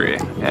this tree,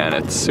 and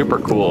it's super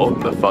cool.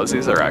 The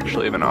fuzzies are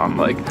actually even on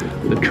like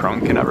the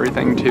trunk and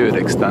everything too. It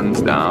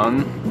extends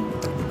down.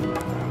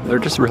 They're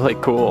just really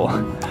cool.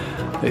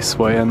 They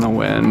sway in the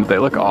wind. They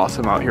look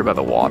awesome out here by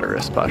the water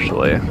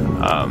especially.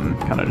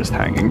 Kind of just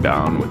hanging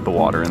down with the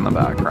water in the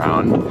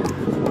background.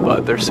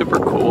 But they're super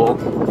cool.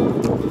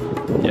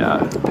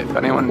 Yeah, if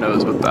anyone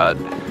knows what that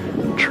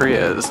tree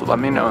is, let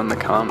me know in the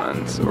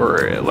comments.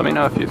 Or let me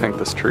know if you think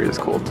this tree is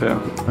cool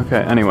too.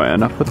 Okay, anyway,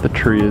 enough with the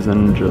trees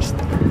and just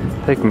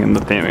taking in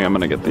the theming. I'm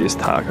gonna get these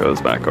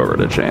tacos back over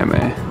to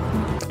Jamie.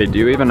 They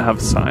do even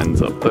have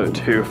signs up though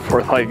too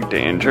for like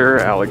danger,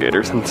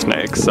 alligators and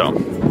snakes, so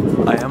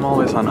I am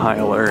always on high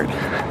alert.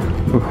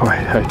 Ooh,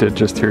 I did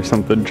just hear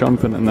something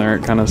jumping in there,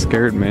 it kind of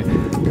scared me.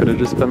 Could have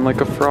just been like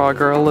a frog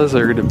or a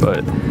lizard,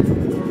 but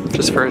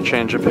just for a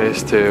change of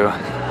pace too,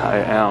 I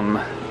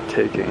am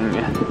taking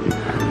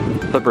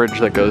the bridge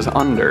that goes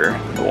under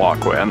the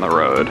walkway on the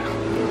road.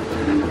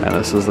 And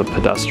this is the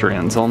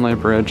pedestrians only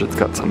bridge. It's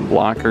got some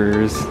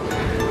blockers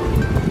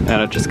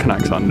and it just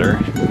connects under.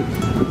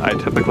 I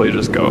typically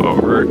just go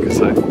over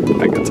because I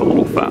think it's a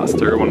little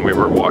faster when we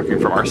were walking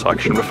from our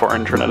section before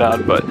in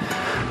Trinidad, but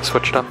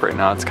switched up right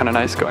now. It's kind of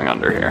nice going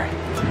under here.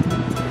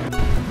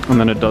 And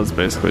then it does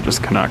basically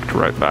just connect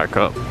right back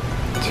up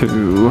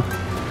to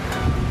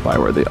by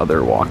where the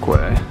other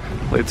walkway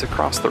leads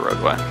across the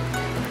roadway.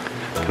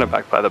 Kind of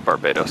back by the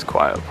Barbados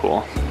Quiet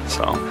Pool.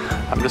 So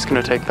I'm just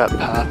gonna take that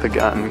path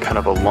again, kind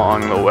of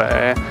along the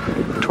way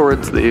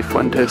towards the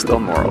Fuentes del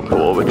Moro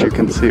pool, which you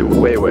can see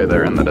way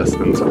there in the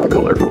distance with the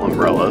colorful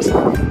umbrellas.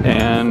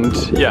 And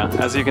yeah,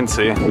 as you can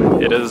see,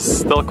 it is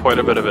still quite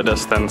a bit of a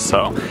distance.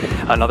 So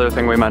another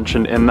thing we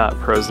mentioned in that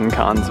pros and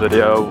cons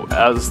video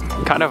as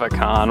kind of a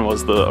con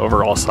was the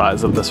overall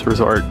size of this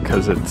resort,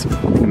 because it's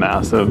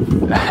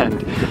massive,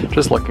 and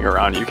just looking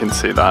around you can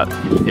see that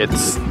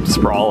it's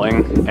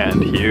sprawling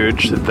and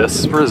huge.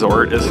 This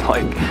resort is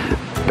like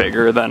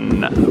bigger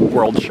than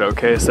World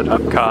Showcase at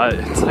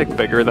Epcot. It's like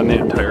bigger than the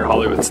entire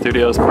Hollywood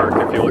Studios park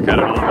if you look at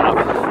it on the map.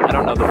 I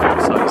don't know the full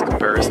size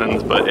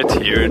comparisons, but it's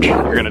huge.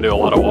 You're gonna do a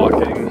lot of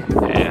walking,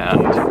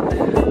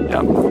 and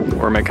yeah,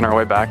 we're making our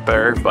way back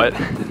there, but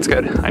it's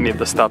good. I need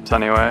the steps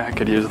anyway. I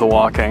could use the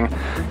walking,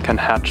 can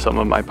hatch some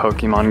of my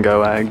Pokemon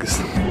Go eggs.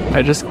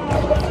 I just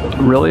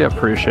really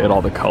appreciate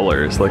all the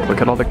colors. Like,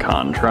 look at all the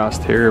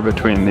contrast here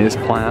between these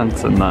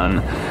plants and then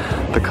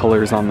the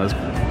colors on this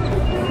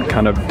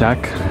kind of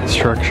deck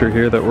structure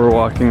here that we're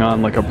walking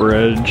on, like a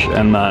bridge.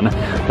 And then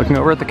looking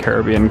over at the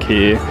Caribbean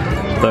Key,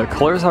 the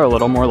colors are a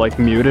little more like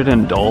muted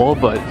and dull,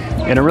 but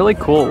in a really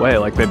cool way.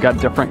 Like, they've got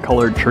different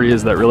colored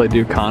trees that really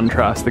do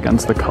contrast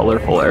against the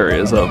colorful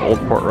areas of Old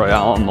Port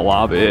Royale in the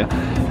lobby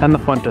and the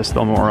Fuentes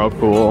del Moro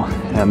pool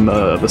and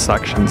the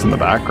sections in the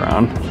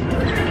background.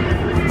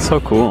 It's so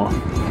cool.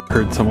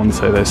 Heard someone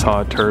say they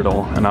saw a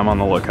turtle, and I'm on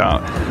the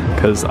lookout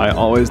because I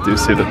always do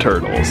see the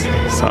turtles.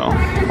 So,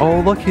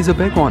 oh look, he's a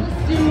big one.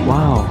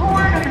 Wow.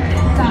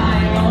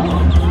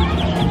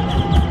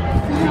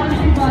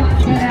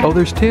 Oh,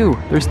 there's two.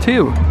 There's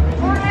two.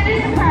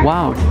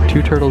 Wow,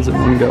 2 turtles in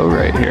one go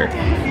right here.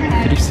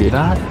 Did you see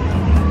that?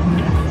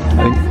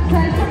 I think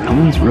that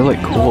one's really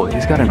cool.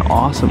 He's got an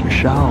awesome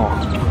shell.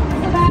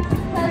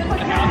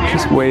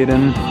 Just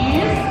waiting.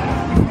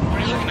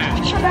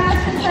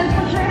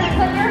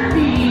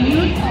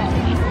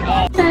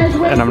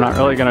 And I'm not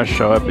really gonna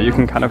show it, but you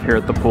can kind of hear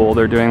at the pool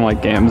they're doing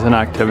like games and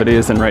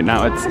activities, and right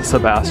now it's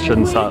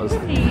Sebastian says,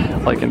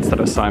 like instead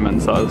of Simon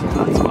says.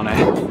 That's funny.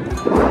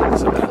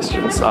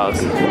 Sebastian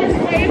says.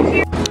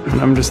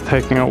 And I'm just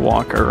taking a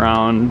walk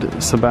around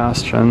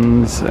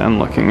Sebastian's and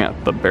looking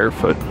at the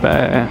Barefoot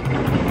Bay,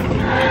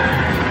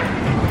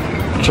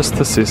 just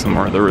to see some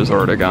more of the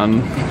resort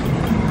again.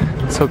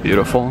 It's so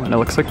beautiful, and it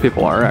looks like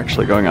people are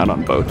actually going out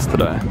on boats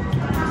today,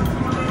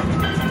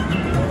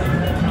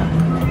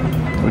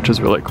 which is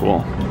really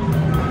cool.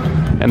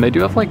 And they do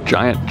have like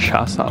giant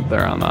chests out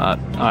there on that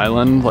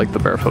island, like the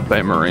Barefoot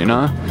Bay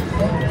Marina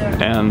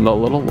and the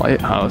little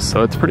lighthouse,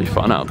 so it's pretty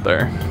fun out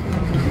there.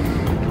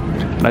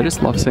 And I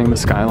just love seeing the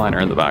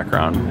Skyliner in the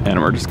background,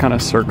 and we're just kind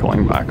of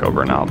circling back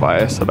over now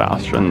by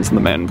Sebastian's and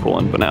the main pool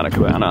in Banana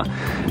Cabana,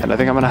 and I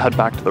think I'm gonna head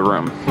back to the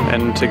room.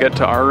 And to get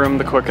to our room,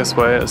 the quickest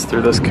way is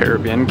through this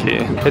Caribbean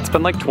Key. It's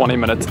been like 20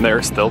 minutes and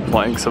they're still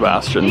playing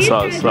Sebastian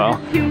Says, so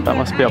that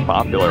must be a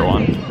popular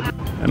one.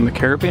 And the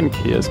Caribbean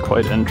Key is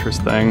quite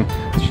interesting.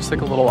 It's just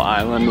like a little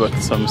island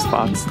with some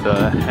spots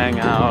to hang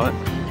out.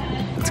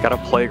 It's got a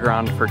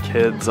playground for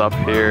kids up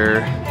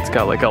here. It's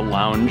got like a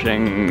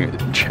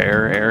lounging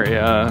chair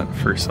area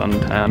for sun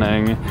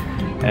tanning,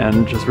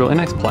 and just really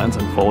nice plants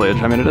and foliage.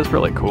 I mean, it is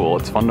really cool.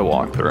 It's fun to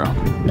walk through.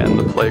 And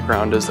the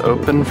playground is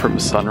open from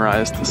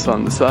sunrise to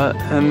sunset,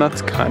 and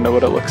that's kind of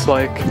what it looks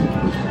like.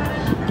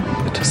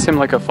 It just seemed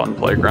like a fun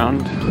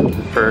playground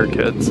for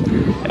kids.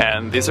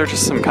 And these are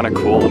just some kind of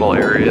cool little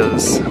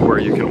areas where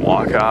you can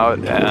walk out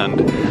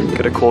and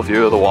get a cool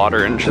view of the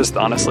water and just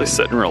honestly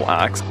sit and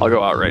relax. I'll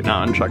go out right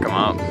now and check them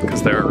out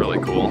because they're really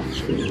cool.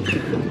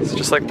 It's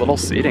just like little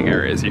seating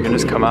areas. You can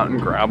just come out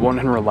and grab one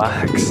and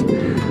relax.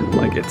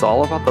 Like, it's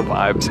all about the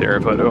vibes here,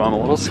 but I'm a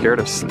little scared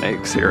of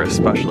snakes here,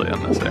 especially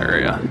in this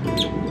area.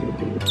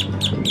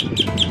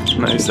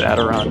 Nice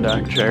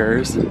Adirondack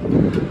chairs,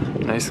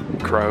 nice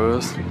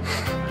crows.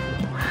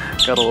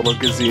 Got a little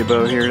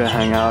gazebo here to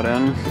hang out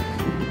in.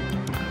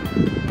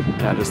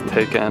 Yeah, just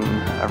take in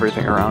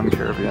everything around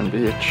Caribbean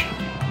Beach.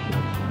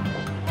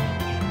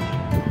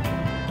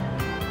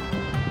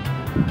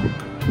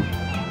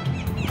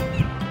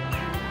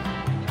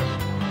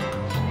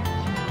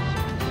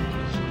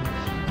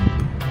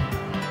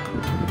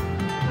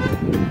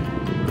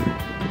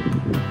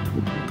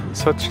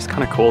 So it's just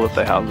kind of cool that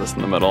they have this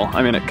in the middle.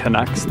 I mean, it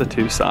connects the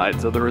two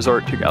sides of the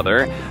resort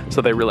together, so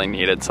they really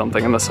needed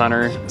something in the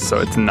center, so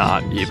it's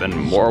not even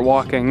more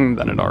walking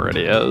than it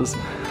already is.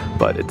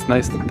 But it's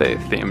nice that they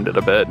themed it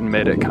a bit and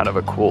made it kind of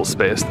a cool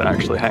space to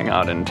actually hang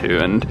out into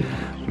and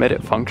made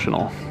it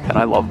functional. And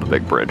I love the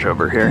big bridge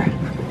over here.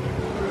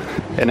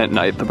 And at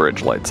night the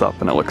bridge lights up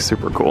and it looks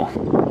super cool.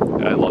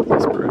 I love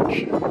this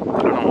bridge. I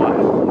don't know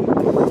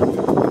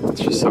why.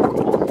 It's just so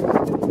cool.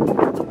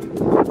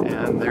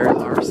 And there's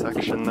our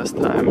section this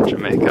time,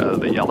 Jamaica,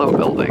 the yellow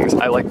buildings.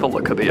 I like the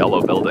look of the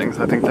yellow buildings.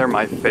 I think they're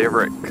my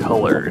favorite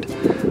colored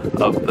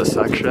of the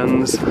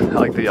sections. I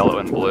like the yellow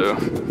and blue.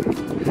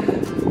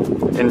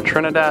 In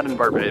Trinidad and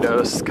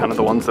Barbados, kind of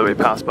the ones that we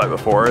passed by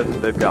before,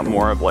 they've got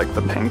more of like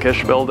the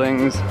pinkish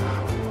buildings,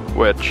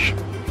 which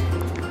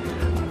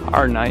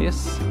are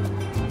nice,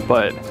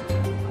 but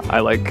I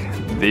like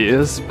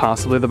these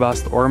possibly the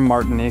best. Or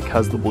Martinique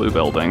has the blue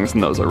buildings,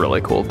 and those are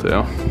really cool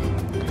too.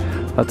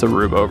 That's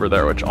Aruba over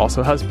there, which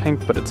also has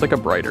pink, but it's like a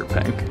brighter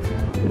pink.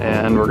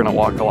 And we're gonna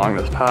walk along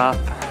this path,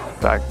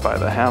 back by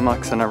the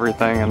hammocks and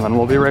everything, and then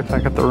we'll be right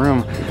back at the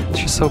room. It's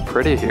just so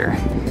pretty here.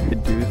 I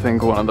do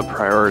think one of the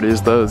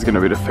priorities though is gonna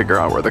be to figure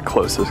out where the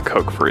closest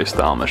Coke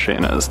Freestyle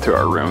machine is to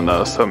our room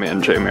though, so me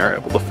and Jamie are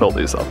able to fill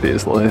these up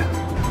easily.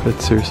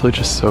 It's seriously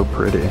just so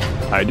pretty.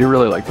 I do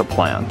really like the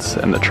plants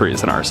and the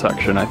trees in our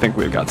section. I think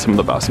we've got some of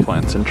the best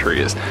plants and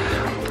trees.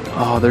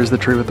 Oh, there's the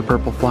tree with the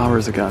purple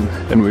flowers again.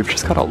 And we've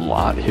just got a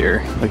lot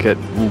here. Like, it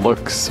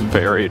looks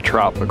very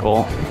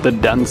tropical. The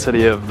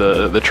density of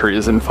the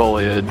trees and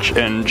foliage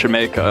in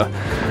Jamaica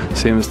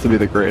seems to be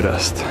the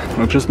greatest.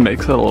 It just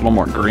makes it a little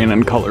more green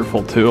and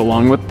colorful too,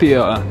 along with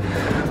the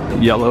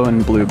yellow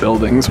and blue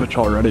buildings, which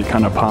already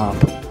kind of pop.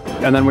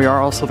 And then we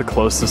are also the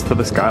closest to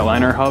the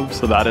Skyliner hub,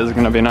 so that is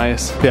gonna be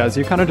nice. Yeah, as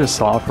you kind of just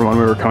saw from when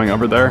we were coming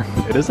over there,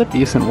 it is a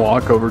decent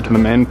walk over to the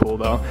main pool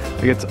though.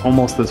 Like, it's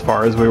almost as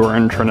far as we were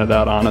in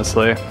Trinidad,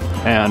 honestly.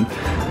 And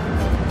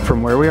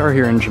from where we are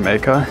here in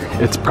Jamaica,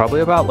 it's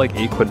probably about like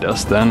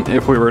equidistant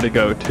if we were to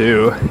go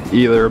to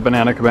either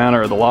Banana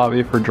Cabana or the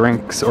lobby for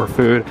drinks or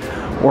food,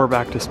 or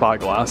back to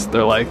Spyglass.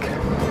 They're like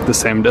the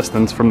same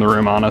distance from the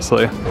room,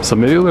 honestly. So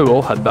maybe we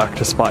will head back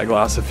to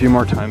Spyglass a few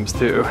more times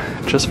too,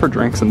 just for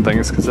drinks and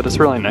things, because it is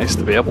really nice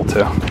to be able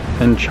to.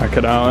 And check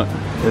it out,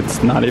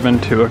 it's not even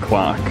 2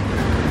 o'clock.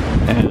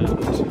 And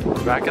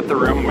we're back at the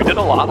room. We did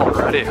a lot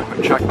already.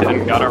 We checked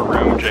in, got our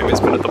room. Jamie's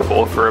been at the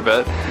pool for a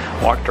bit,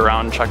 walked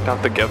around, checked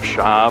out the gift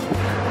shop,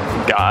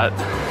 got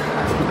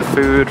the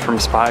food from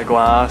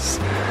Spyglass,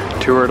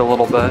 toured a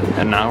little bit,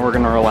 and now we're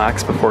gonna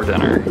relax before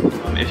dinner.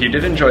 If you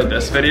did enjoy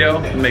this video,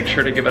 make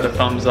sure to give it a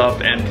thumbs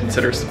up and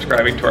consider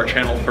subscribing to our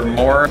channel for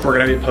more. We're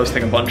gonna be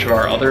posting a bunch of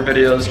our other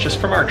videos just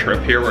from our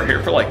trip here. We're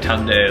here for like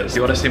 10 days. If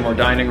you wanna see more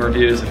dining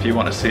reviews, if you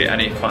wanna see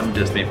any fun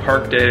Disney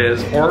park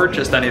days, or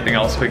just anything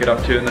else we get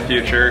up to in the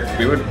future,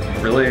 we would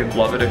really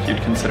love it if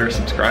you'd consider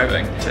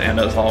subscribing. And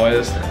as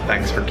always,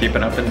 thanks for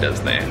keeping up in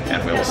Disney,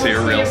 and we will see you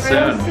real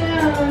soon.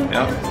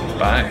 Yep,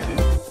 bye.